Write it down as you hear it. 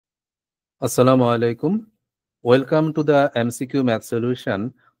Assalamu alaikum. Welcome to the MCQ math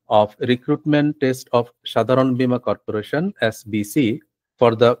solution of recruitment test of Shadharan Bima Corporation SBC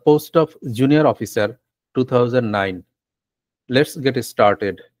for the post of Junior Officer 2009. Let's get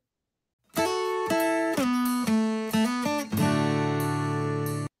started.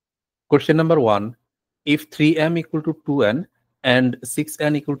 Question number 1. If 3m equal to 2n and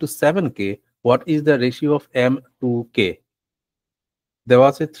 6n equal to 7k, what is the ratio of m to k? There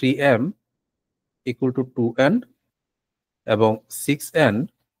was a 3m equal to 2n এবং 6n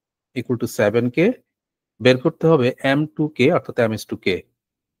equal to 7k বের করতে হবে m2k অর্থাৎ m/k।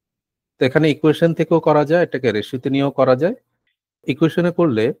 তো এখানে equation থেকেও করা যায়, এটাকে রেশিওতে নিয়েও করা যায়। ইকুয়েশনে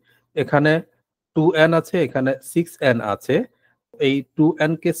করলে এখানে 2n আছে, এখানে 6n আছে। এই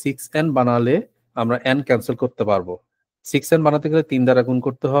 2n কে 6n বানালে আমরা n ক্যান্সেল করতে পারবো। 6n বানাতে গেলে 3 দ্বারা গুণ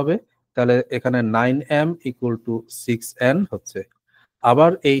করতে হবে, তাহলে এখানে 9m equal to 6n হচ্ছে।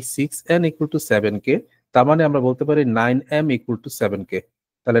 আবার এই 6n equal to 7k, তার মানে আমরা বলতে পারি 9m equal to 7k।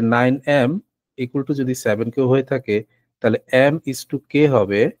 তাহলে 9m equal to যদি 7k হয়ে থাকে, তাহলে m/k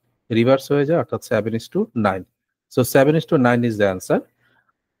হবে রিভার্স হয়ে যায়, অর্থাৎ 7:9। So 7:9 is the answer.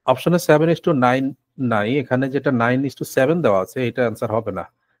 অপশনে 7:9 নাই, এখানে যেটা 9:7 দেওয়া আছে এটা অ্যান্সার হবে না।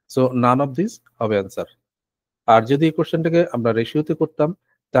 সো নান অফ দিস হবে অ্যান্সার। আর যদি এই কোশ্চেনটাকে আমরা রেশিওতে করতাম,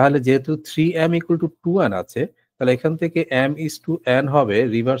 তাহলে যেহেতু 3m equal to 2n আছে, তাহলে এখান থেকে m/n হবে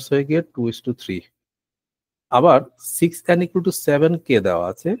রিভার্স হয়ে গিয়ে 2:3। আবার 6n equal to 7k দেওয়া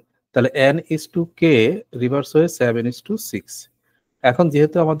আছে, তাহলে n/k রিভার্স হয়ে 7:6। এখন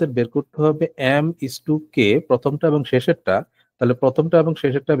যেহেতু আমাদের বের করতে হবে m/k প্রথমটা এবং শেষেরটা, তাহলে প্রথমটা এবং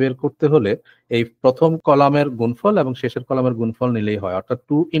শেষেরটা বের করতে হলে এই প্রথম কলামের গুণফল এবং শেষের কলামের গুণফল নিলেই হয়, অর্থাৎ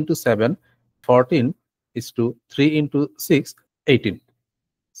 2 × 7 14 3 × 6 18।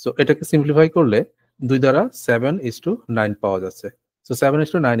 সো এটাকে সিম্পলিফাই করলে 2 দ্বারা 7:9 পাওয়া যাচ্ছে। So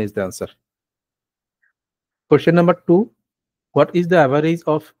 7:9 is the answer. Question number 2. What is the average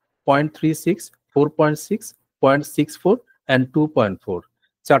of 0.36, 4.6, 0.64 and 2.4?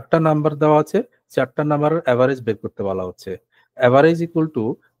 চারটা নাম্বার দেওয়া আছে, চারটা নাম্বারের অ্যাভারেজ বের করতে বলা হচ্ছে। Average equal to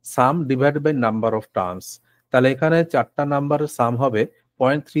some divide by number of terms. তাহলে এখানে চারটা নাম্বারের সাম হবে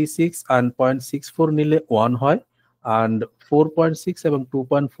 0.36 and 0.64 নিলে 1 হয়, and 4.6 এবং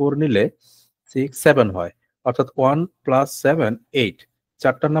 2.4 নিলে 7 হয়, অর্থাৎ 1 + 7 8।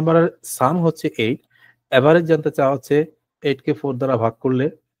 চারটা নাম্বারের সাম হচ্ছে 8। অ্যাভারেজ জানতে চাওয়া হচ্ছে 8 কে 4 দ্বারা ভাগ করলে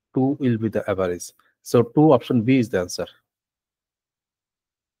 2 will be the average. So 2 option B is the answer.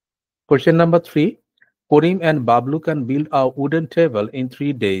 Question number 3. Karim and Bablu can build a wooden table in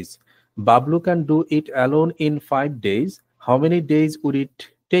 3 days. Bablu can do it alone in 5 days. How many days would it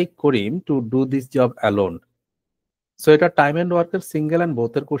take Karim to do this job alone? So এটা time and ওয়ার্কের single and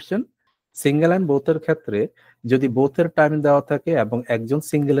বোথের question. Single and বোথের ক্ষেত্রে যদি বোথের time দেওয়া থাকে এবং একজন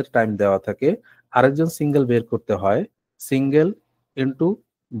সিঙ্গেলের time দেওয়া থাকে, আরেকজন সিঙ্গেল বের করতে হয় single into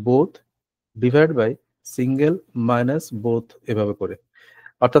both divide by single minus both, এভাবে করে।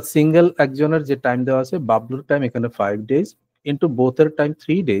 অর্থাৎ সিঙ্গেল একজনের যে টাইম দেওয়া আছে, বাবলুর টাইম এখানে 5 days into বোথের time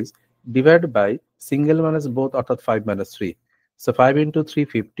 3 days divide by single minus both, অর্থাৎ 5 - 3। সো 5 × 3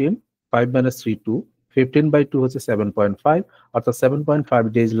 15, 5 - 3 2, 15/2 হচ্ছে 7.5, অর্থাৎ 7.5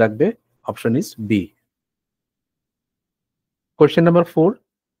 days লাগবে। Option is B. Question number 4.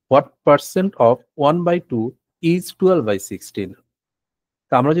 What percent of 1/2 is 12/16?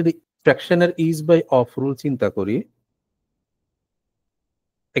 তা আমরা যদি ফ্র্যাকশনের ইজ বাই অফ রুল চিন্তা করি,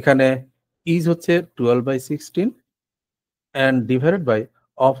 এখানে ইজ হচ্ছে 12/16 and ডিভাইডেড বাই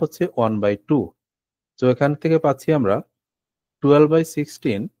অফ হচ্ছে 1/2। তো এখান থেকে পাচ্ছি আমরা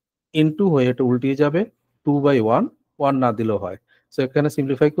 12/16 ইন্টু হয়ে এটা উল্টিয়ে যাবে 2/1, 1 না দিলেও হয়। সো এখানে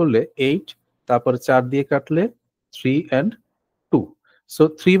সিম্পলিফাই করলে 8, তারপর 4 দিয়ে কাটলে 3 and 2। সো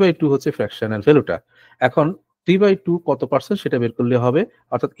 3/2 হচ্ছে ফ্র্যাকশনাল ভ্যালুটা। এখন 3/2 কত পার্সেন্ট সেটা বের করলে হবে,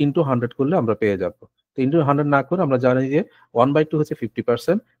 অর্থাৎ ইন্টু 100 করলে আমরা পেয়ে যাব। তো ইন্টু 100 না করে আমরা জানি যে 1/2 হচ্ছে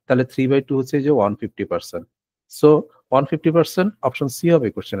 50%, তাহলে 3/2 হচ্ছে যে 150%। সো 150%, অপশন সি হবে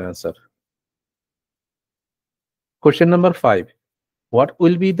কোশ্চেনের answer. Question number 5. What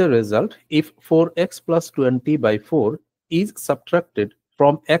will be the result if 4x plus 20/4 is subtracted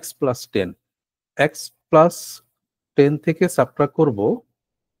from x plus 10? x plus 10 থেকে সাবট্রাক্ট করব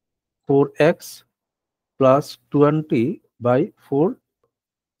 4x plus 20/4।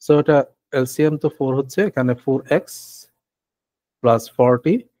 সো এটা এলসিএম তো 4 হচ্ছে, এখানে 4x plus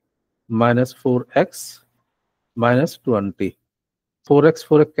 40 minus 4x minus 20। 4x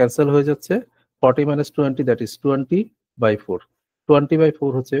cancel হয়ে যাচ্ছে, 40 minus 20 that is 20/4।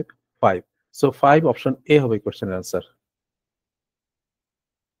 20/4 হচ্ছে 5। So 5 option A হবে কোশ্চেনের answer.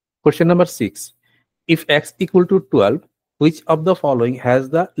 Question number 6. If x equal to 12, which of the following has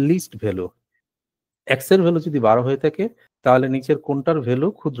the list value? X এর ভ্যালু যদি 12 হয়ে থাকে তাহলে নিচের কোনটার ভ্যালু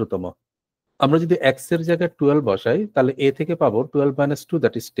ক্ষুদ্রতম? আমরা যদি এক্স এর জায়গায় 12 বসাই তাহলে এ থেকে পাবো 12 - 2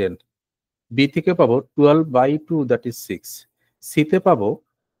 দ্যাট ইজ 10, বি থেকে পাবো 12/2 দ্যাট ইজ 6, সি তে পাবো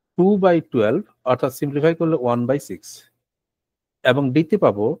 2/12 অর্থাৎ সিম্পলিফাই করলে 1/6, এবং ডি তে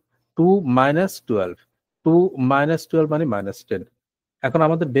পাবো 2 - 12, 2 - 12 মানে -10। এখন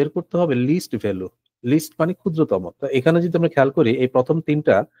আমাদের বের করতে হবে লিস্ট ভ্যালু, লিস্ট মানে ক্ষুদ্রতম। তো এখানে যদি আমরা খেয়াল করি এই প্রথম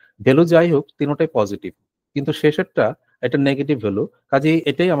তিনটা ভ্যালু যাই হোক তিনটাই পজিটিভ, কিন্তু শেষেরটা এটা নেগেটিভ ভ্যালু, কাজেই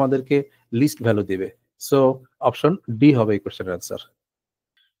এটাই আমাদেরকে লিস্ট ভ্যালু দিবে। সো অপশন ডি হবে এই কোশ্চেনের answer.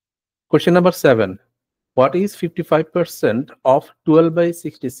 Question number 7, what is 55% of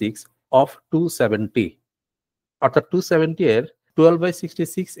 12/66 of 270? অর্থাৎ 270 এর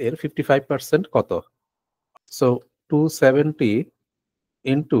 12/66 এর 55% কত? সো 270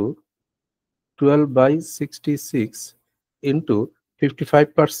 ইন্টু 12/66 ইন্টু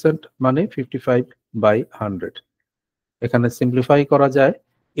 55% মানে 55/100। এখানে সিম্পলিফাই করা যায়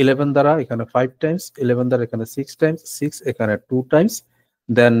 11 দ্বারা, এখানে 5 টাইমস, 11 দ্বারা এখানে 6 টাইমস, 6 এখানে 2 টাইমস,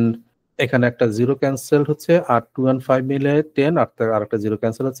 দেন এখানে একটা জিরো ক্যান্সেল হচ্ছে, আর 2 and 5 মিলে 10, আর একটা জিরো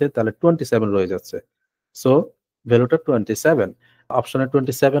ক্যান্সেল হচ্ছে, তাহলে 27 রয়ে যাচ্ছে। সো ভ্যালুটা 27। অপশনে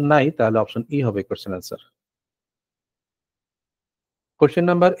 27 নাই, তাহলে অপশন ই হবে question answer. Question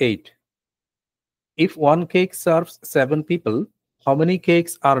number 8, if one cake serves 7 people, how many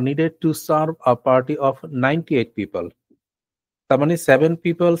cakes are needed to serve a party of 98 people? তার মানে 7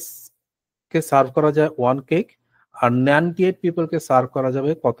 peoples কে সার্ভ করা যায় 1 কেক, আর 98 people কে সার্ভ করা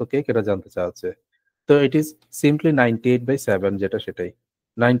যাবে কত কেক, এটা জানতে চাওয়া হচ্ছে। তো ইট ইজ সিম্পলি 98/7, যেটা সেটাই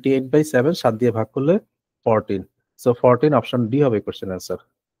 98/7 7 দিয়ে ভাগ করলে 14। সো 14 অপশন ডি হবে question answer.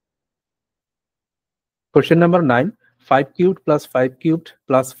 Question number 9, 5 cubed plus 5 cubed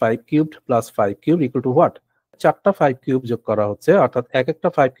plus 5 cubed plus 5 cubed equal to what? চারটা 5 কিউব যোগ করা হচ্ছে, অর্থাৎ এক একটা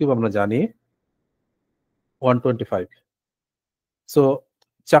 5 কিউব আমরা জানি 125। সো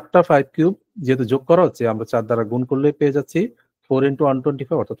চারটা 5 কিউব যেহেতু যোগ করা হচ্ছে, আমরা 4 দ্বারা গুণ করলে পেয়ে যাচ্ছি 4 ×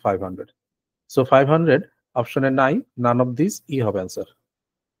 125 অর্থাৎ 500। সো 500 অপশনে নাই, নান অফ দিস, ই হবে answer.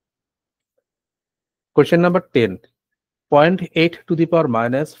 Question number 10, 0.8 to the power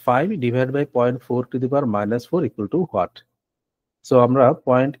 -5 divided by 0.4 to the power -4 equal to what? So আমরা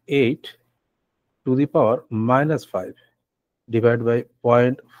 0.8 to the power -5 divided by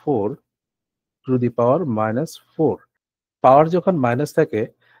 0.4 to the power -4, পাওয়ার যখন মাইনাস থাকে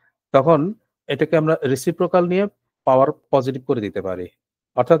তখন এটাকে আমরা রেসিপ্রোকাল নিয়ে পাওয়ার পজিটিভ করে দিতে পারি।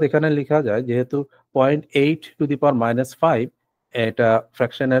 অর্থাৎ এখানে লেখা যায় যেহেতু 0.8 to the power -5 এটা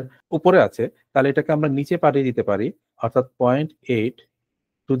ফ্র্যাকশনের উপরে আছে, তাহলে এটাকে আমরা নিচে পাঠিয়ে দিতে পারি, অর্থাৎ 0.8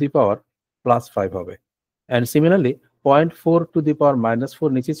 to the power +5 হবে। And similarly 0.4 to the power -4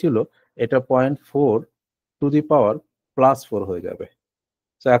 নিচে ছিল, এটা 0.4 to the power +4 হয়ে যাবে।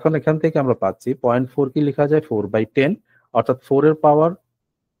 তো এখন এখান থেকে আমরা পাচ্ছি 0.4 কি লেখা যায় 4/10, অর্থাৎ 4 এর পাওয়ার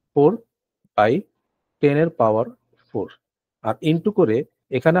 4/10 এর পাওয়ার 4, আর ইনটু করে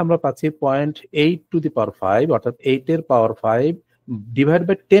এখানে আমরা পাচ্ছি 0.8 to the power 5, অর্থাৎ 8 এর পাওয়ার 5 ডিভাইড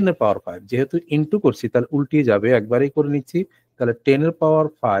বাই 10 এর পাওয়ার 5, যেহেতু ইনটু করছি তাহলে উল্টিয়ে যাবে, একবারেই করে নিচ্ছি, তাহলে 10 এর পাওয়ার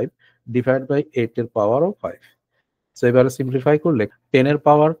 5 ডিভাইড বাই 8 এর পাওয়ার 5। সো এবারে সিম্পলিফাই করলে 10 এর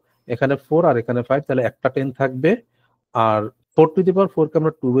পাওয়ার এখানে 4 আর এখানে 5, তাহলে একটা 10 থাকবে, আর 4 to the power 4 কে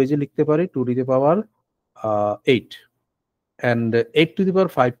আমরা 2 ওয়েজে লিখতে পারি, 2 to the power 8, and 8 to the power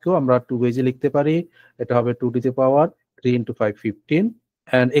 5 কেও আমরা 2 ওয়েজে লিখতে পারি, এটা হবে 2 to the power 3 × 5 15,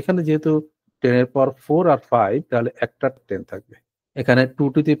 and এখানে যেহেতু 10 এর পাওয়ার 4 আর 5, তাহলে একটা 10 থাকবে, এখানে 2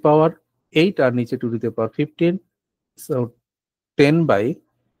 to the power 8 আর নিচে 2 to the power 15, so 10/2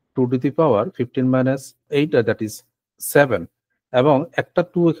 to the power 15 - 8 that is 7, এবং একটা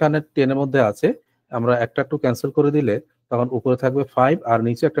 2 এখানে 10 এর মধ্যে আছে, আমরা একটা 2 ক্যান্সেল করে দিলে তখন উপরে থাকবে 5 আর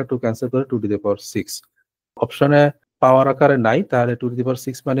নিচে একটা 2 ক্যান্সেল করে 2 to the power 6। অপশনে পাওয়ার আকারে নাই, তাহলে 2 to the power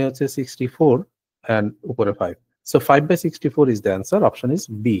 6 মানে হচ্ছে 64 and উপরে 5। So 5/64 is the answer. Option is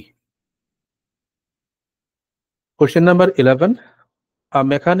B. Question number 11. A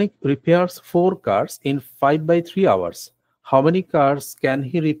mechanic repairs 4 cars in 5/3 hours. How many cars can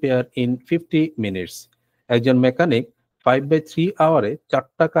he repair in 50 minutes? একজন mechanic 5/3 আওয়ারে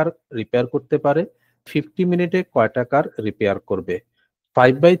 4টা কার repair করতে পারে, 50 মিনিটে কয়টা কার রিপেয়ার করবে?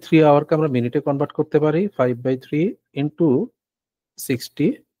 5/3 আওয়ারকে আমরা মিনিটে কনভার্ট করতে পারি, 5/3 ইন্টু 60,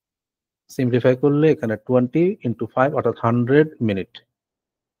 সিম্পলিফাই করলে এখানে 20 × 5 অর্থাৎ 100 মিনিট।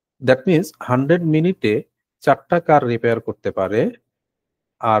 দ্যাট মিনস 100 মিনিটে 4টা কার রিপেয়ার করতে পারে,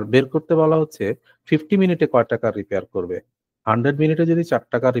 আর বের করতে বলা হচ্ছে 50 মিনিটে কয়টা কার রিপেয়ার করবে। 100 মিনিটে যদি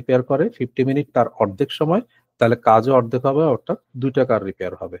 4টা কার রিপেয়ার করে, 50 মিনিট তার অর্ধেক সময়, তাহলে কাজও অর্ধেক হবে, অর্থাৎ 2টা কার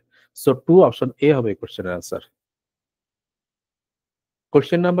রিপেয়ার হবে। সো 2 অপশন এ হবে এই কোশ্চেনের answer.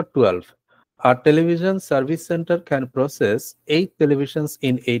 Question number 12. A television service center can process 8 televisions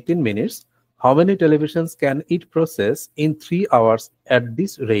in 18 minutes. How many televisions can it process in 3 hours at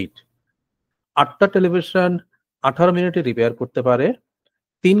this rate? 8টা television 18 মিনিটে রিপেয়ার করতে পারে,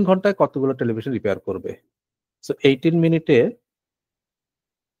 3 ঘন্টায় কতগুলো টেলিভিশন রিপেয়ার করবে? সো 18 মিনিটে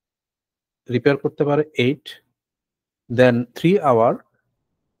রিপেয়ার করতে পারে 8, দেন 3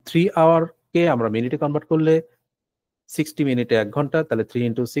 আওয়ার কে আমরা মিনিটে কনভার্ট করলে 60 মিনিটে 1 ঘন্টা, তাহলে 3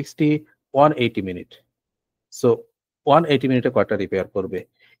 into 60 180 মিনিট। সো 180 মিনিটে কয়টা রিপেয়ার করবে?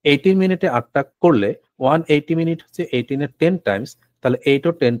 18 মিনিটে 8টা করলে 180 মিনিট হচ্ছে 18 এর 10 টাইমস, তাহলে 8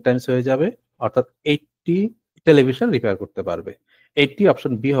 ও 10 টাইমস হয়ে যাবে, অর্থাৎ 80 টেলিভিশন রিপেয়ার করতে পারবে। 80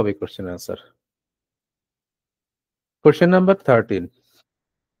 অপশন বি হবে question answer. Question number 13.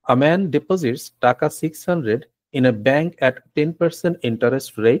 A man deposits টাকা 600 in a bank at 10% interest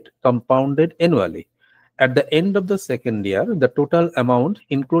rate compounded annually. At the end of the second year, the total amount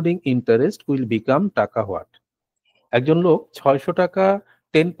including interest will become টাকা what? একজন লোক 600 টাকা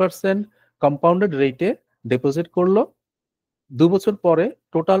 10% compounded রেটে deposit করলো, 2 বছর পরে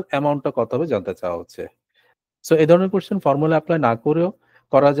total অ্যামাউন্টটা কত হবে জানতে চাওয়া হচ্ছে। সো এই ধরনের কোশ্চেন ফর্মুলা অ্যাপ্লাই না করেও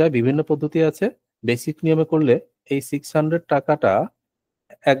করা যায়, বিভিন্ন পদ্ধতি আছে। বেসিক নিয়মে করলে এই 600 টাকাটা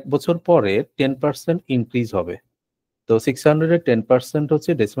 1 বছর পরে 10% ইনক্রিজ হবে। তো 600 এর 10%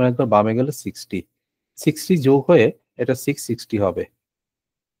 হচ্ছে ডেসিমাল একবার বামে গেলে 60 যোগ হয়ে এটা 660 হবে।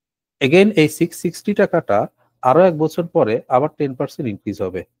 এগেইন এই 660 টাকাটা আরো 1 বছর পরে আবার 10% ইনক্রিজ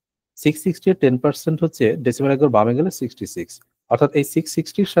হবে। 660 এর 10% হচ্ছে ডেসিমাল একবার বামে গেলে 66, অর্থাৎ এই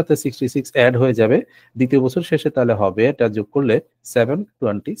 660 এর সাথে 66 অ্যাড হয়ে যাবে দ্বিতীয় বছর শেষে, তাহলে হবে এটা যোগ করলে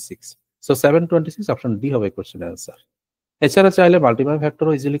 726। সো 726 অপশন ডি হবে কোশ্চেন আনসার। এছাড়া চাইলে মাল্টিপ্লাই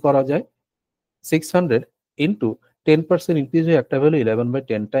ফ্যাক্টরও ইজিলি করা যায়। 600 ইন্টু 10% ইনক্রিজ হয়ে একটা ভ্যালু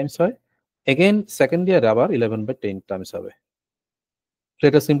 11/10 টাইমস হয়, এগেইন সেকেন্ড ইয়ারে আবার 11/10 টাইমস হবে।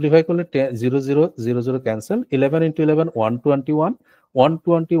 সেটা সিম্পলিফাই করলে 0 0 0 0 ক্যান্সেল, 11 ইন্টু 11 121,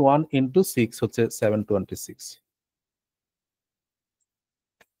 121 ইন্টু 6 হচ্ছে 726।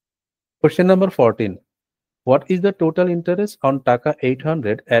 Question number 14. What is the total interest on টাকা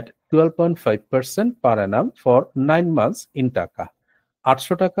 800 at 12.5% per annum for 9 months in টাকা?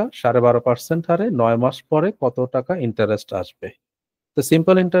 800 টাকা 12.5% হারে 9 মাস পরে কত টাকা ইন্টারেস্ট আসবে? তো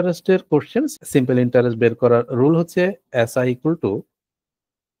সিম্পল ইন্টারেস্টের কোশ্চেন, সিম্পল ইন্টারেস্ট বের করার রুল হচ্ছে SI equal to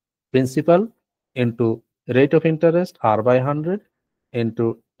principal into rate of interest R/100 into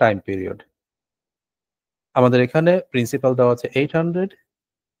time period. আমাদের এখানে প্রিন্সিপাল দেওয়া আছে 800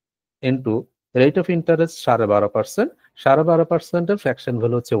 ইন্টু রেট অফ ইন্টারেস্ট 12.5%, 12.5% এর ফ্র্যাকশন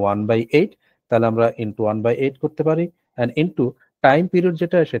ভ্যালু হচ্ছে 1/8, তাহলে আমরা ইন্টু 1/8 করতে পারি, অ্যান্ড ইন্টু টাইম পিরিয়ড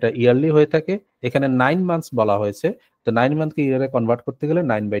যেটা সেটা ইয়ারলি হয়ে থাকে, এখানে 9 মান্থস বলা হয়েছে, তো 9 মান্থকে ইয়ারে কনভার্ট করতে গেলে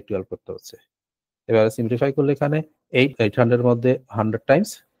 9/12 করতে হচ্ছে। এবারে সিম্পলিফাই করলে এখানে 800 এর মধ্যে 100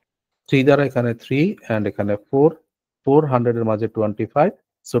 টাইমস, 3 দ্বারা এখানে 3 অ্যান্ড এখানে 4, 400 এর মাঝে 25,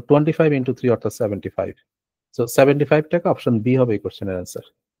 সো 25 ইন্টু 3 অর্থাৎ 75। সো 75 টাকা অপশন বি হবে এই কোশ্চেনের answer.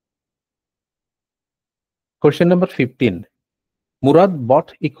 Question number 15. Murad bought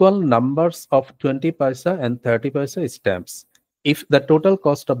equal numbers of 20 paisa and 30 paisa stamps. If the total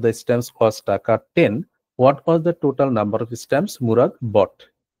cost of the stamps was taka 10, what was the total number of stamps Murad bought?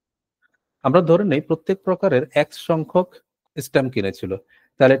 আমরা ধরে নেই প্রত্যেক প্রকারের x সংখ্যক stamp কিনেছিল,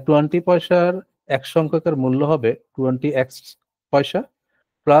 তাহলে 20 পয়সার x সংখ্যকের মূল্য হবে 20x পয়সা,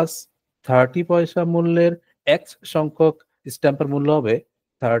 প্লাস 30 পয়সা মূল্যের x সংখ্যক স্ট্যাম্পের মূল্য হবে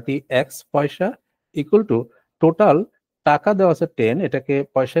 30x পয়সা, ইকুয়াল টু টোটাল টাকা দেওয়া আছে 10, এটাকে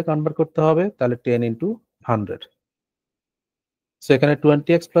পয়সায় কনভার্ট করতে হবে, তাহলে 10 ইন্টু 100। সো এখানে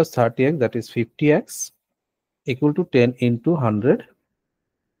 20x plus 30x that is 50x equal to 10 into 100,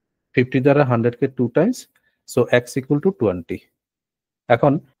 50 দ্বারা 100 কে 2 Times, so x equal to 20।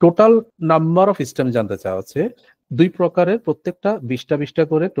 এখন টোটাল নাম্বার অফ স্ট্যাম্প জানতে চাওয়া হচ্ছে, দুই প্রকারের প্রত্যেকটা 20টা 20টা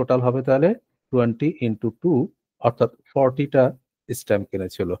করে টোটাল হবে, তাহলে 20 ইন্টু 2 অর্থাৎ 40টা স্ট্যাম্প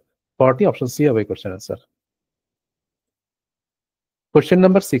কিনেছিল। 40 অপশন সি হবে question answer. Question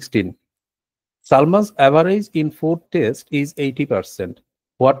number 16. Salma's average in 4 tests is 80%.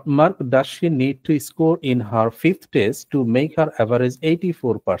 What mark does she need to score in her 5th test to make her average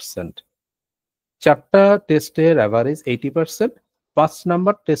 84%? 4টা টেস্টের অ্যাভারেজ 80%, 5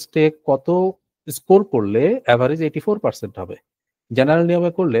 নাম্বার টেস্টে কত score করলে average 84% হবে? General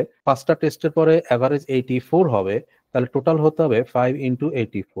নিয়মে করলে 5টা টেস্টের পরে অ্যাভারেজ 84 হবে, তাহলে টোটাল হতে হবে 5 ইন্টু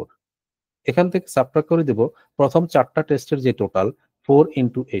 84। এখান থেকে সাবট্রাক্ট করে দেব প্রথম 4টা টেস্টের যে টোটাল 4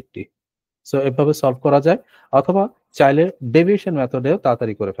 ইন্টু 80। সো এভাবে সলভ করা যায়, অথবা চাইলে ডেভিয়েশন মেথডেও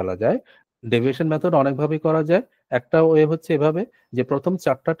তাড়াতাড়ি করে ফেলা যায়। ডেভিয়েশন মেথড অনেকভাবেই করা যায়। একটা ওয়ে হচ্ছে এভাবে যে প্রথম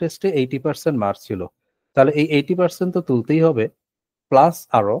 4টা টেস্টে 80% মার্কস ছিল, তাহলে এই 80% তো তুলতেই হবে, প্লাস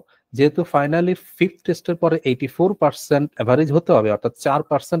আরো যেহেতু ফাইনালি ফিফথ টেস্টের পরে 84% অ্যাভারেজ হতে হবে, অর্থাৎ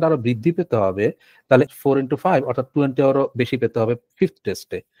 4% আরো বৃদ্ধি পেতে হবে, তাহলে 4 × 5 অর্থাৎ 20 আরো বেশি পেতে হবে ফিফথ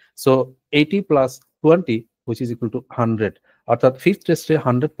টেস্টে। So 80 + 20 which is equal to 100, অর্থাৎ ফিফথ টেস্টে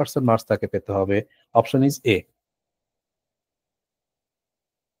 100% মার্কস তাকে পেতে হবে। Option is a.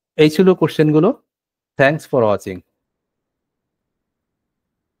 এই ছিল কোশ্চেনগুলো। Thanks for watching.